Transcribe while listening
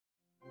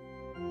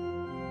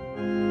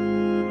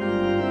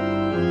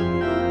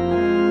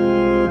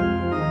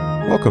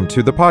Welcome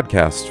to the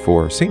podcast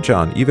for St.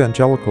 John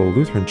Evangelical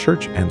Lutheran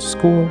Church and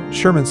School,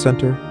 Sherman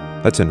Center,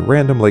 that's in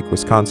Random Lake,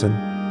 Wisconsin,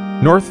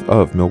 north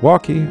of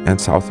Milwaukee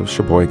and south of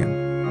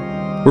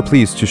Sheboygan. We're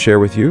pleased to share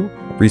with you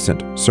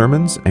recent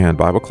sermons and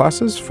Bible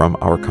classes from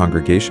our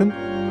congregation.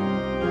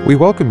 We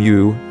welcome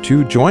you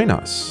to join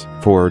us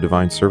for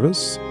Divine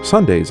Service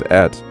Sundays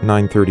at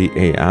 9:30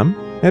 a.m.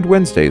 and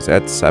Wednesdays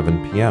at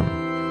 7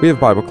 p.m. We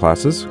have Bible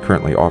classes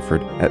currently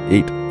offered at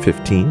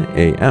 8:15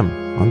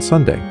 a.m. on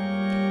Sunday.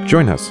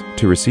 Join us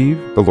to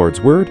receive the Lord's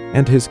Word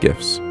and His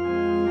gifts.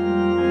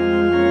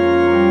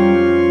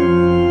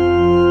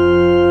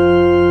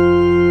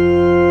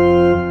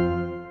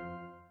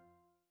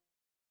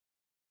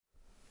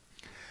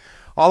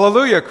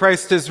 Alleluia,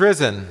 Christ is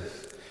risen.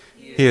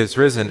 He is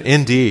risen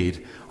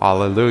indeed.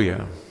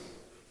 Alleluia.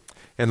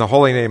 In the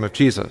holy name of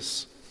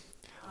Jesus.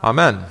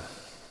 Amen.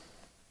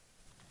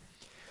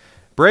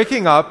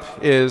 Breaking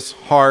up is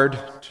hard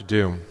to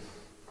do.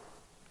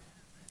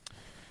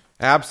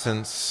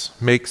 Absence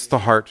makes the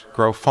heart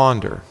grow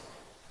fonder.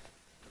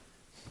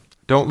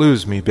 Don't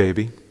lose me,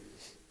 baby.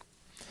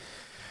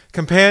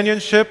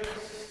 Companionship,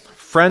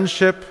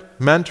 friendship,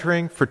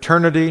 mentoring,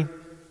 fraternity,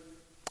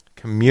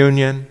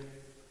 communion,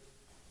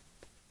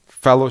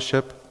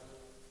 fellowship.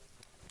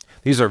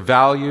 These are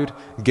valued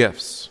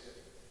gifts.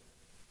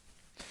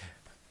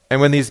 And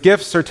when these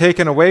gifts are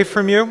taken away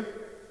from you,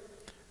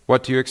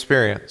 what do you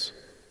experience?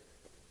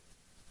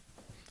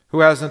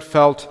 Who hasn't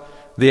felt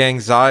the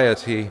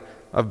anxiety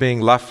of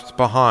being left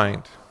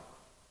behind,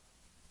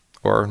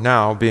 or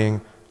now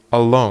being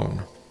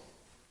alone?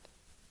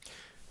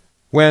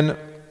 When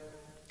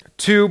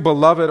two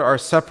beloved are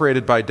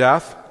separated by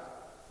death,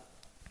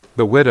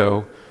 the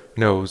widow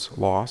knows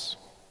loss.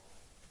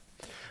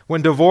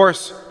 When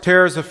divorce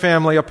tears a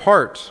family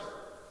apart,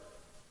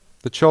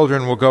 the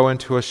children will go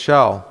into a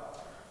shell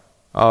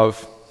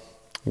of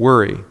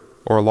worry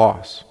or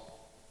loss.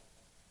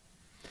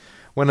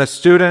 When a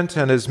student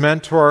and his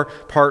mentor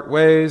part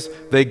ways,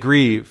 they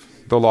grieve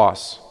the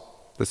loss,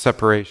 the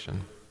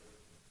separation.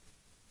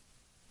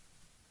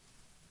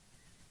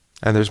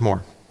 And there's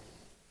more.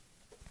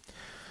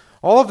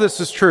 All of this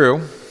is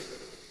true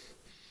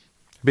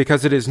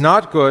because it is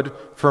not good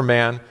for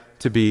man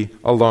to be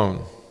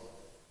alone.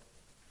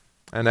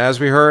 And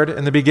as we heard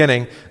in the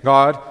beginning,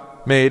 God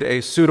made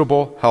a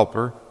suitable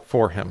helper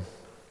for him.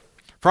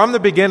 From the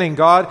beginning,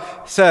 God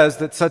says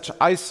that such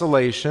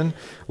isolation,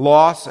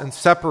 loss, and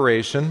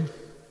separation,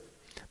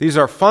 these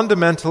are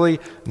fundamentally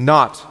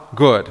not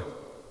good.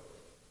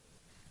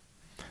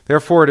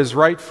 Therefore, it is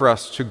right for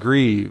us to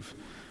grieve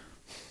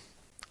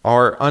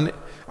our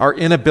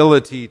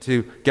inability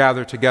to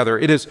gather together.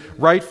 It is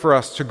right for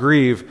us to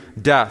grieve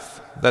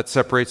death that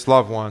separates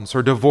loved ones,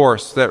 or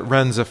divorce that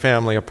rends a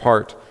family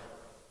apart,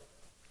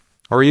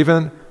 or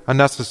even a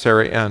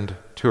necessary end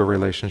to a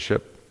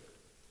relationship.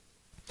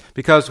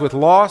 Because with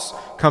loss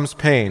comes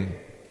pain.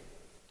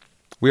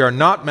 We are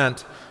not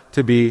meant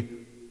to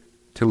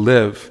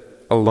live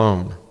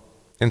alone,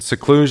 in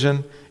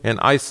seclusion, in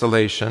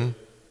isolation,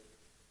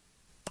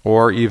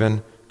 or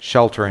even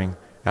sheltering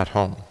at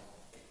home.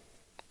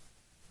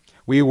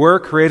 We were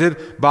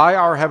created by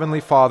our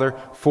Heavenly Father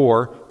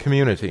for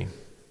community.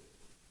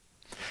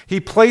 He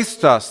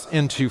placed us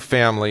into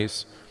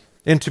families,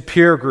 into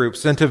peer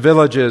groups, into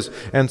villages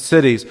and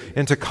cities,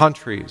 into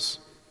countries,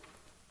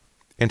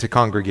 into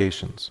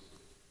congregations.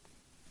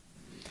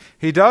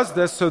 He does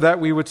this so that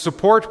we would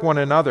support one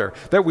another,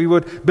 that we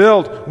would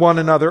build one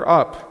another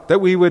up,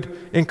 that we would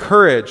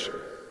encourage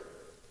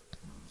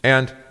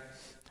and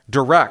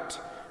direct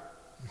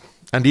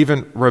and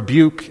even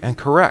rebuke and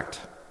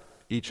correct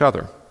each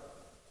other.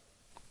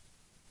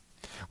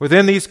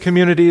 Within these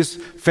communities,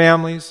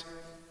 families,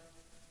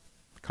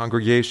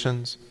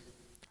 congregations,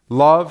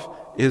 love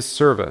is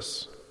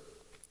service.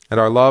 And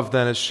our love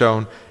then is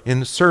shown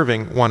in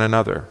serving one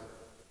another,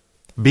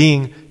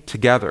 being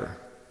together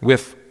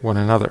with one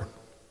another.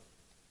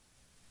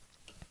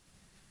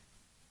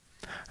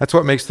 That's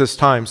what makes this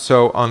time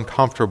so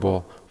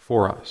uncomfortable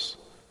for us.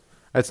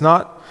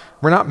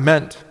 We're not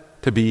meant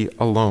to be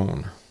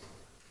alone,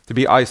 to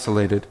be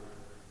isolated,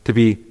 to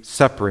be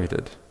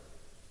separated.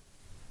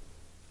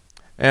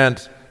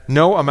 And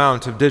no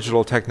amount of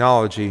digital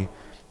technology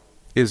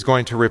is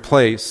going to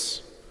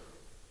replace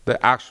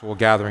the actual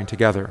gathering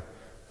together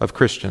of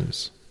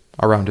Christians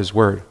around His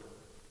Word.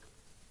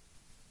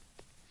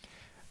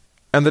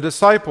 And the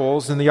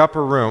disciples in the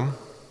upper room,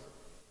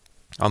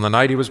 on the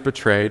night He was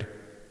betrayed,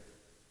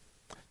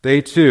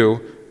 they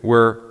too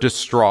were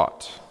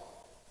distraught.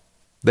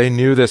 They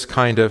knew this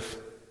kind of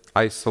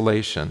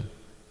isolation.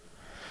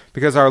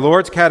 Because our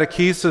Lord's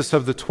catechesis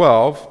of the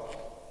 12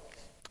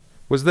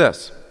 was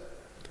this: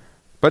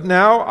 "But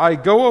now I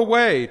go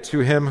away to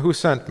Him who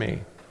sent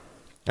me,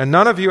 and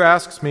none of you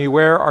asks me,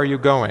 'Where are you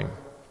going?'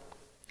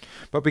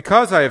 But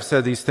because I have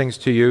said these things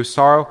to you,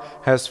 sorrow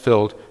has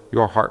filled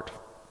your heart.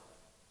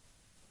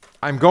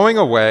 I'm going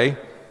away,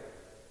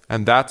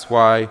 and that's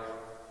why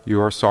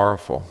you are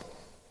sorrowful."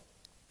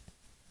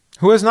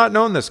 Who has not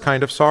known this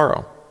kind of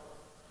sorrow?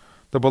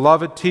 The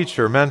beloved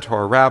teacher,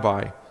 mentor,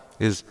 rabbi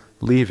is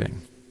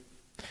leaving.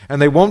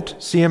 And they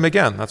won't see him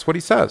again. That's what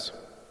he says.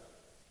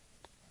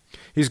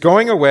 He's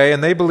going away,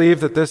 and they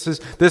believe that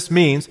this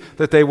means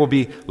that they will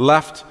be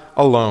left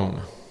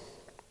alone.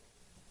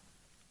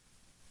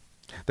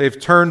 They've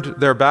turned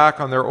their back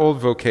on their old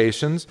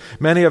vocations.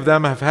 Many of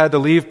them have had to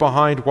leave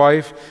behind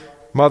wife,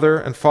 mother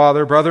and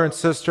father, brother and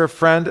sister,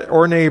 friend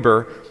or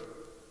neighbor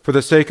for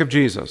the sake of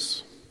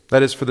Jesus.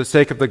 That is, for the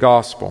sake of the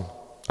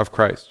gospel of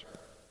Christ.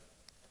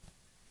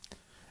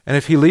 And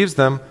if he leaves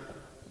them,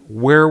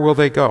 where will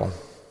they go?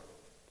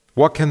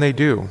 What can they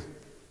do?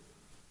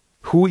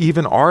 Who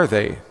even are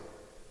they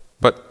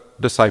but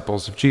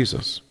disciples of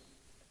Jesus?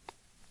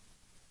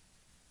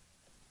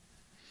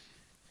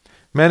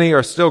 Many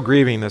are still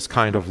grieving this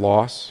kind of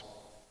loss.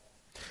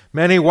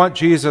 Many want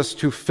Jesus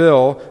to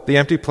fill the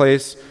empty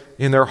place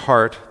in their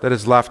heart that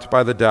is left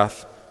by the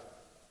death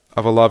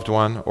of a loved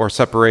one or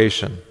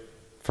separation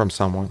from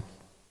someone.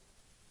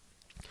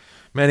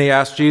 Many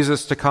ask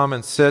Jesus to come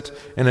and sit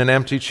in an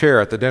empty chair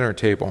at the dinner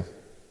table.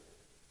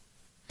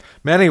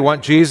 Many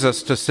want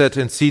Jesus to sit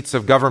in seats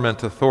of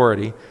government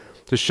authority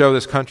to show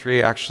this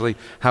country actually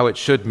how it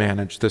should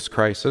manage this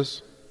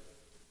crisis,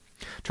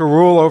 to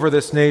rule over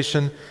this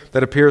nation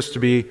that appears to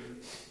be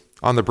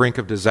on the brink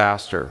of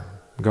disaster,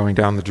 going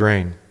down the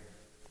drain.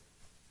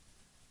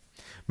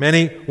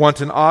 Many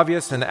want an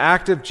obvious and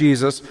active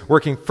Jesus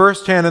working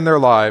firsthand in their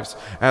lives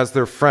as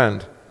their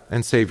friend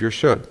and Savior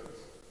should.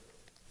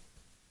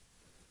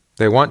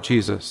 They want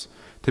Jesus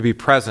to be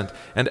present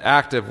and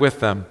active with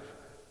them,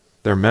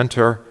 their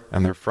mentor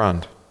and their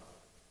friend.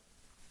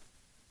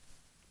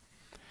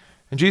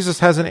 And Jesus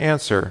has an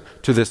answer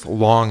to this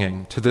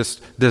longing, to this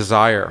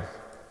desire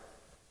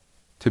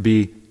to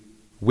be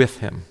with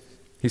him.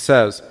 He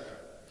says,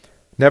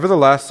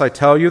 "Nevertheless, I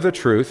tell you the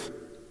truth,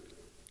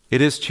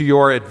 it is to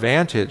your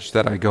advantage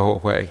that I go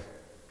away.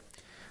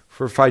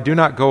 For if I do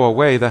not go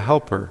away, the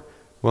Helper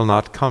will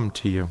not come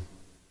to you."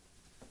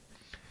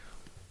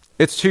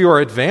 It's to your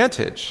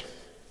advantage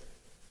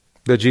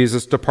that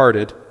Jesus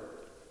departed,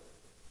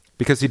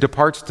 because he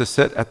departs to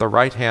sit at the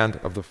right hand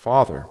of the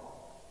Father.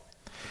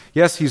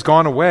 Yes, he's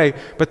gone away,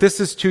 but this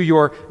is to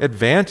your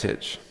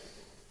advantage.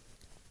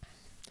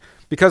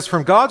 Because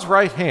from God's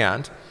right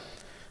hand,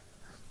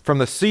 from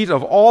the seat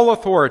of all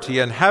authority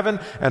in heaven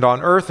and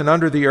on earth and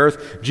under the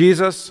earth,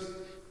 Jesus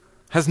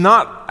has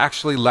not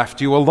actually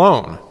left you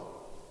alone.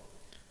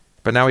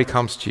 But now he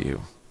comes to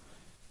you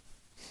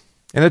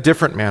in a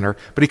different manner,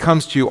 but he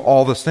comes to you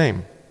all the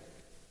same.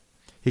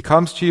 He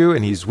comes to you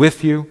and he's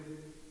with you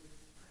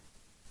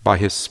by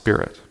his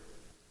Spirit,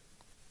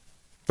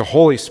 the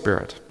Holy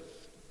Spirit.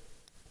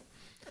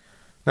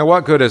 Now,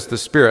 what good is the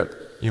Spirit,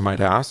 you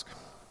might ask?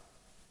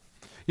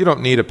 You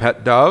don't need a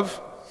pet dove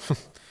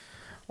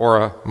or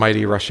a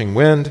mighty rushing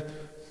wind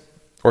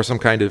or some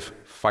kind of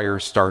fire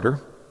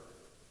starter.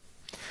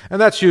 And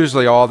that's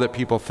usually all that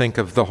people think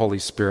of the Holy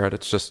Spirit.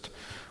 It's just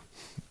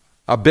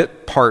a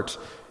bit part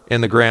in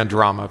the grand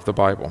drama of the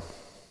Bible.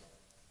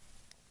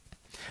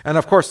 And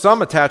of course,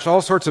 some attach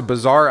all sorts of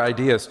bizarre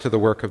ideas to the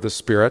work of the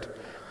Spirit,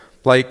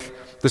 like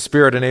the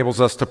Spirit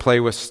enables us to play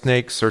with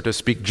snakes or to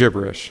speak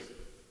gibberish.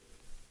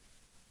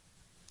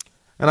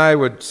 And I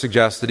would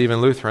suggest that even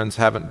Lutherans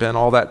haven't been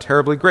all that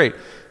terribly great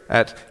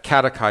at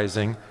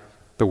catechizing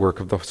the work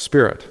of the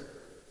Spirit.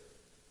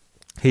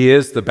 He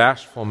is the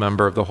bashful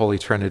member of the Holy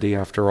Trinity,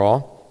 after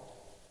all.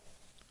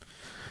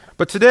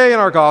 But today in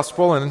our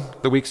gospel and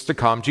the weeks to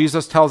come,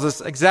 Jesus tells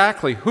us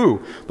exactly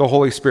who the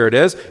Holy Spirit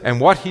is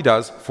and what he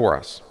does for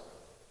us.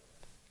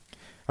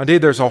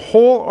 Indeed, there's a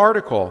whole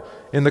article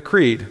in the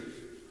Creed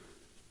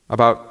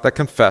that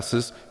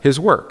confesses his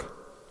work.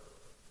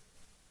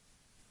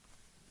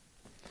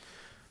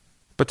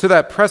 But to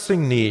that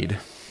pressing need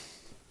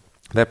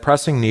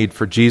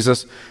for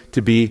Jesus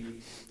to be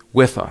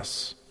with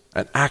us,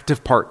 an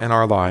active part in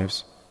our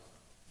lives,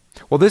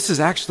 well, this is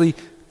actually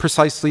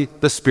precisely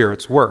the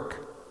Spirit's work.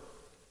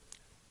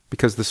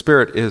 Because the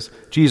Spirit is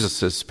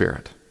Jesus'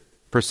 Spirit,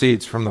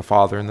 proceeds from the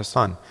Father and the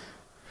Son.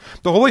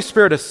 The Holy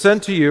Spirit is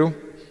sent to you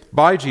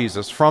by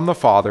Jesus from the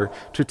Father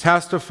to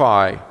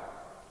testify,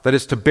 that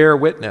is, to bear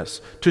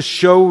witness, to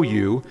show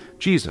you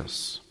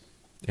Jesus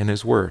in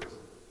his Word.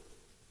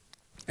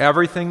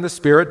 Everything the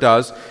Spirit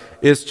does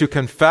is to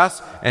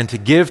confess and to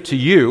give to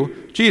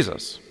you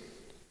Jesus.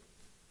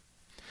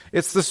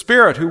 It's the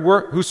Spirit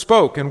who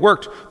spoke and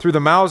worked through the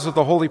mouths of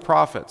the holy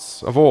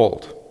prophets of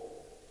old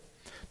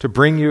to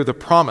bring you the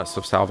promise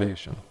of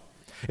salvation.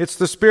 It's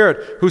the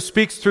Spirit who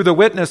speaks through the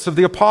witness of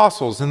the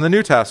apostles in the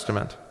New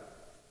Testament.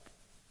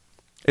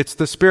 It's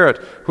the Spirit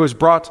who has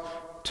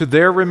brought to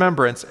their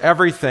remembrance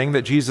everything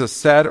that Jesus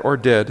said or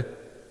did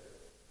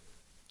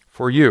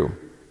for you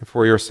and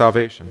for your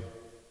salvation.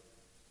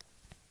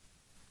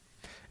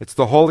 It's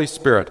the Holy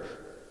Spirit,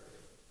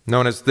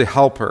 known as the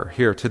Helper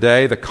here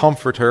today, the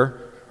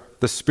Comforter,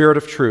 the Spirit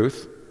of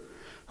truth,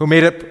 who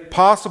made it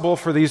possible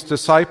for these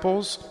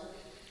disciples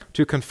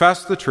to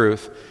confess the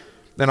truth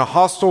in a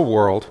hostile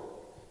world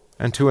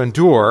and to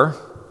endure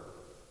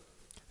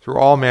through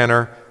all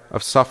manner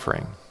of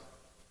suffering,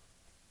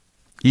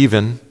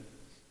 even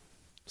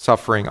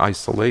suffering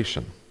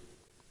isolation.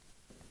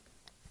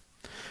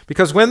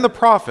 Because when the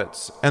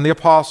prophets and the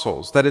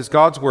apostles, that is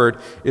God's word,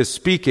 is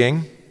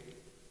speaking,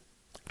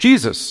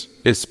 Jesus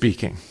is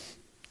speaking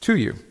to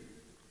you.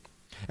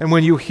 And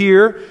when you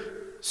hear,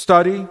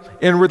 study,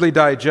 inwardly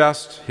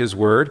digest his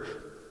word,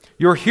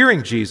 you're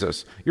hearing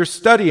Jesus. You're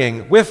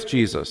studying with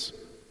Jesus.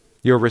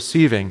 You're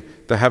receiving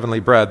the heavenly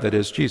bread that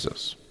is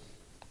Jesus.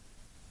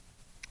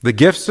 The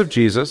gifts of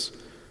Jesus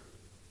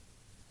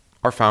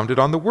are founded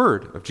on the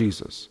word of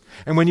Jesus.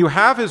 And when you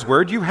have his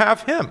word, you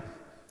have him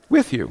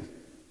with you.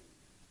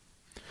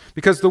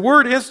 Because the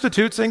word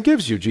institutes and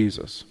gives you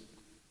Jesus.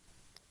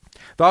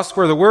 Thus,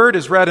 where the word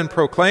is read and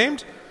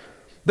proclaimed,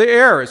 the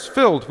air is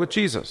filled with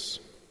Jesus.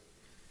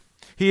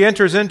 He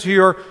enters into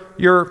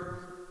your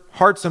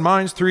hearts and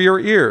minds through your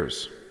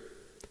ears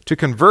to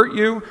convert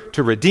you,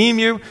 to redeem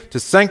you, to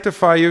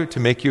sanctify you, to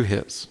make you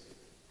his.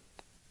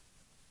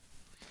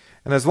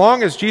 And as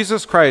long as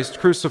Jesus Christ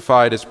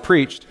crucified is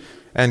preached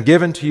and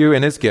given to you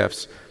in his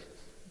gifts,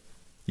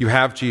 you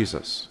have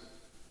Jesus.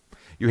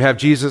 You have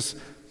Jesus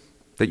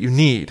that you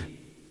need,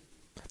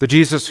 the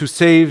Jesus who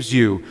saves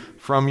you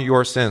from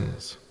your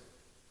sins.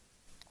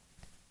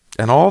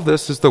 And all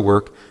this is the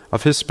work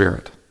of his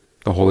Spirit,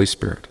 the Holy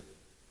Spirit.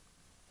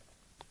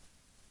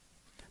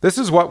 This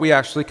is what we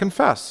actually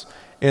confess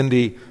in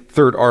the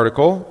third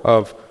article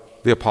of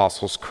the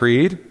Apostles'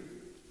 Creed,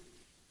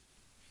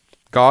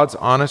 God's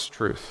honest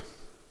truth.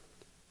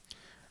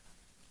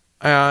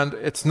 And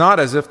it's not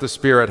as if the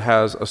Spirit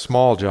has a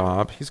small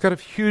job. He's got a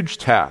huge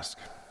task.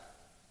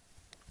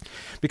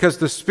 Because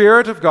the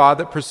Spirit of God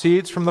that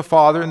proceeds from the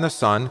Father and the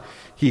Son,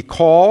 he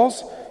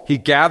calls, he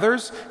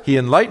gathers, he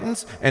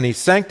enlightens, and he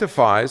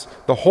sanctifies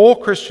the whole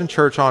Christian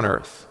church on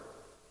earth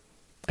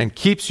and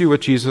keeps you with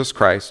Jesus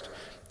Christ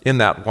in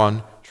that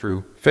one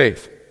true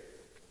faith.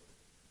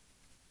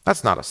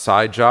 That's not a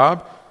side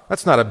job.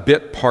 That's not a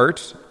bit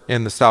part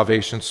in the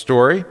salvation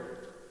story.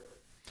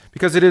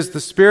 Because it is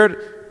the Spirit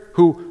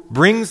who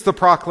brings the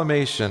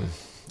proclamation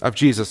of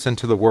Jesus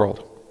into the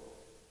world.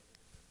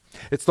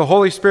 It's the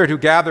Holy Spirit who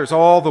gathers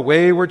all the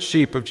wayward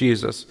sheep of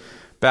Jesus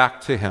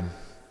back to him.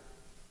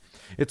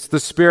 It's the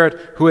Spirit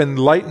who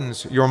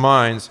enlightens your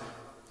minds,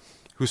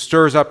 who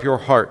stirs up your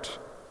heart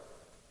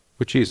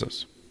with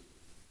Jesus.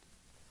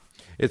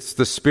 It's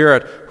the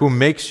Spirit who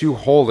makes you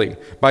holy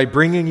by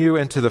bringing you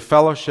into the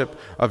fellowship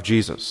of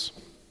Jesus.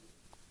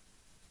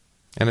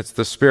 And it's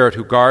the Spirit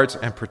who guards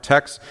and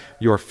protects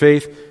your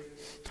faith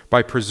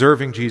by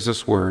preserving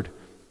Jesus' word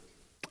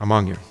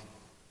among you.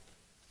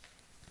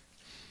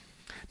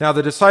 Now,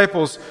 the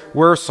disciples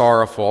were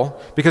sorrowful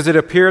because it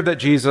appeared that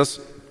Jesus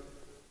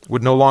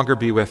would no longer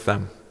be with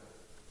them.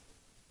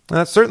 And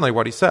that's certainly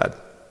what he said.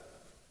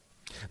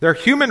 Their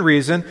human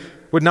reason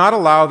would not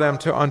allow them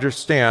to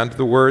understand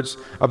the words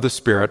of the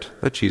Spirit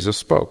that Jesus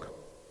spoke.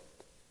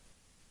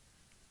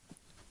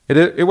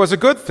 It was a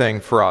good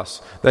thing for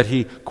us that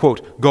he,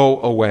 quote,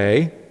 go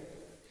away.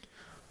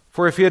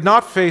 For if he had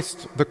not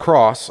faced the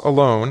cross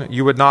alone,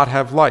 you would not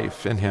have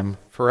life in him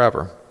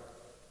forever.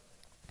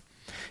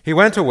 He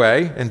went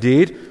away,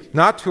 indeed,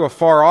 not to a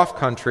far-off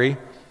country,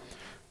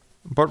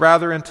 but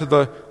rather into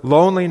the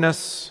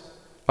loneliness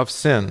of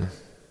sin,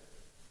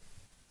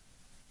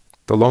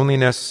 the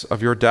loneliness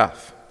of your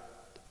death.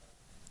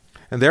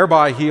 And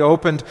thereby he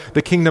opened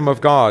the kingdom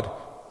of God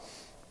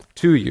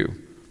to you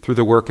through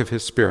the work of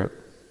his Spirit.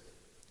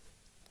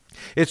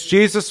 It's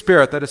Jesus'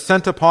 Spirit that is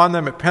sent upon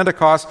them at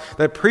Pentecost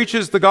that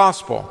preaches the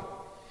gospel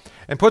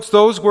and puts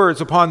those words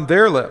upon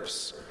their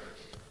lips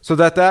so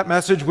that that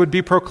message would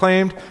be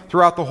proclaimed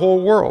throughout the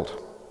whole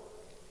world,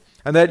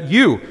 and that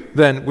you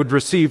then would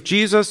receive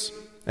Jesus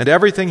and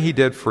everything he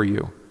did for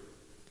you,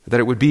 that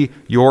it would be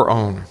your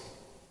own.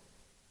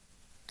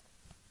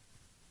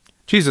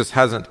 Jesus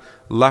hasn't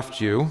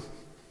left you,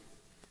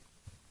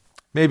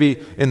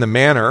 maybe in the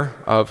manner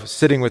of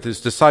sitting with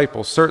his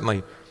disciples,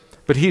 certainly,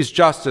 but he's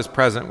just as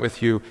present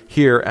with you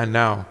here and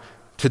now,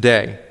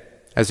 today,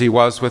 as he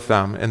was with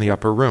them in the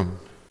upper room.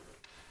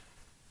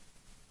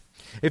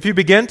 If you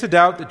begin to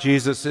doubt that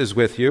Jesus is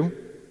with you,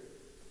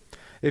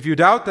 if you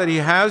doubt that he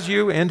has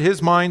you in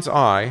his mind's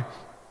eye,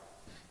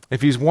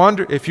 if you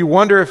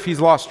wonder if he's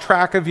lost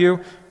track of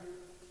you,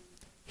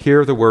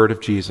 hear the word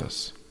of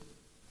Jesus.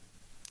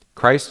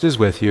 Christ is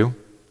with you,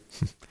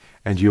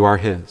 and you are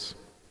his.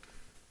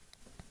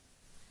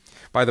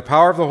 By the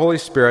power of the Holy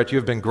Spirit, you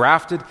have been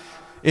grafted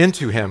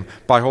into him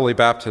by holy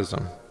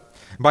baptism.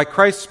 By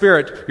Christ's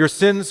Spirit, your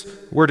sins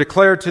were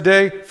declared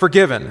today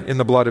forgiven in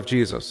the blood of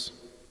Jesus.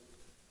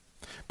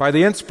 By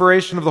the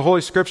inspiration of the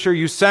Holy Scripture,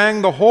 you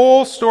sang the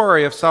whole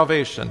story of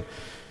salvation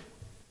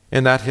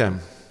in that hymn,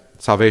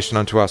 Salvation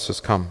unto us has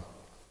come.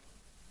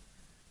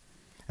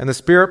 And the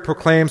Spirit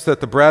proclaims that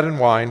the bread and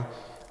wine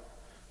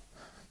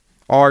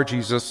are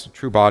Jesus'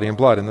 true body and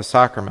blood in the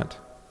sacrament,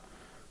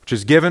 which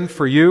is given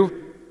for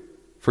you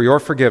for your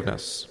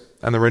forgiveness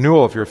and the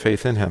renewal of your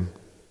faith in him.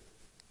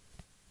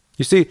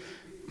 You see,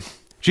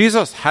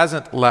 Jesus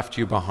hasn't left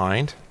you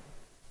behind.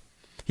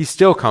 He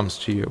still comes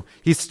to you.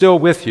 He's still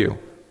with you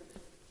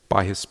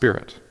by his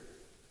Spirit.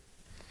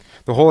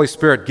 The Holy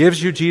Spirit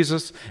gives you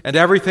Jesus and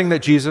everything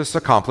that Jesus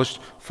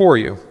accomplished for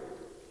you.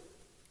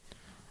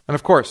 And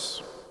of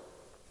course,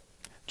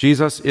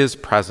 Jesus is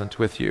present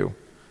with you.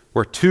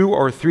 Where 2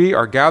 or 3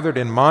 are gathered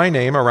in my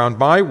name around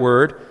my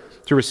word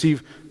to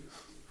receive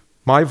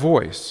my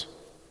voice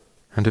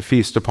and to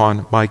feast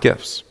upon my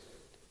gifts.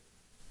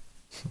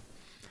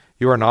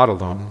 You are not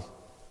alone.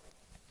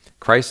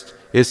 Christ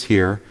is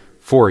here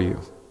for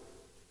you,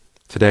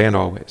 today and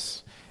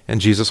always.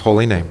 In Jesus'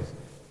 holy name,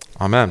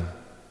 amen.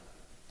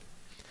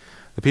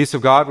 The peace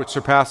of God, which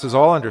surpasses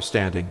all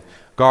understanding,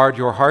 guard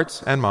your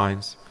hearts and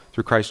minds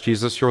through Christ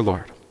Jesus your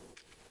Lord.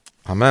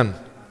 Amen.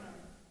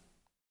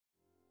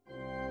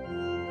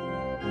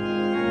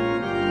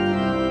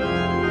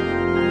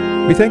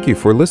 We thank you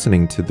for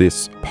listening to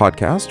this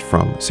podcast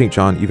from St.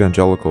 John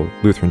Evangelical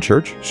Lutheran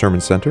Church,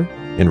 Sherman Center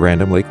in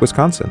Random Lake,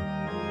 Wisconsin.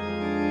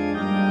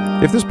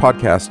 If this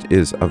podcast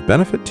is of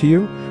benefit to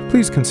you,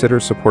 please consider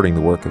supporting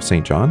the work of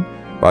St. John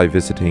by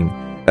visiting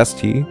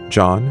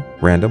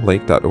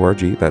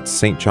stjohnrandomlake.org.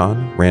 That's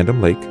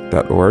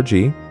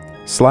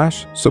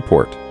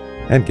stjohnrandomlake.org/support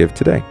and give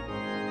today.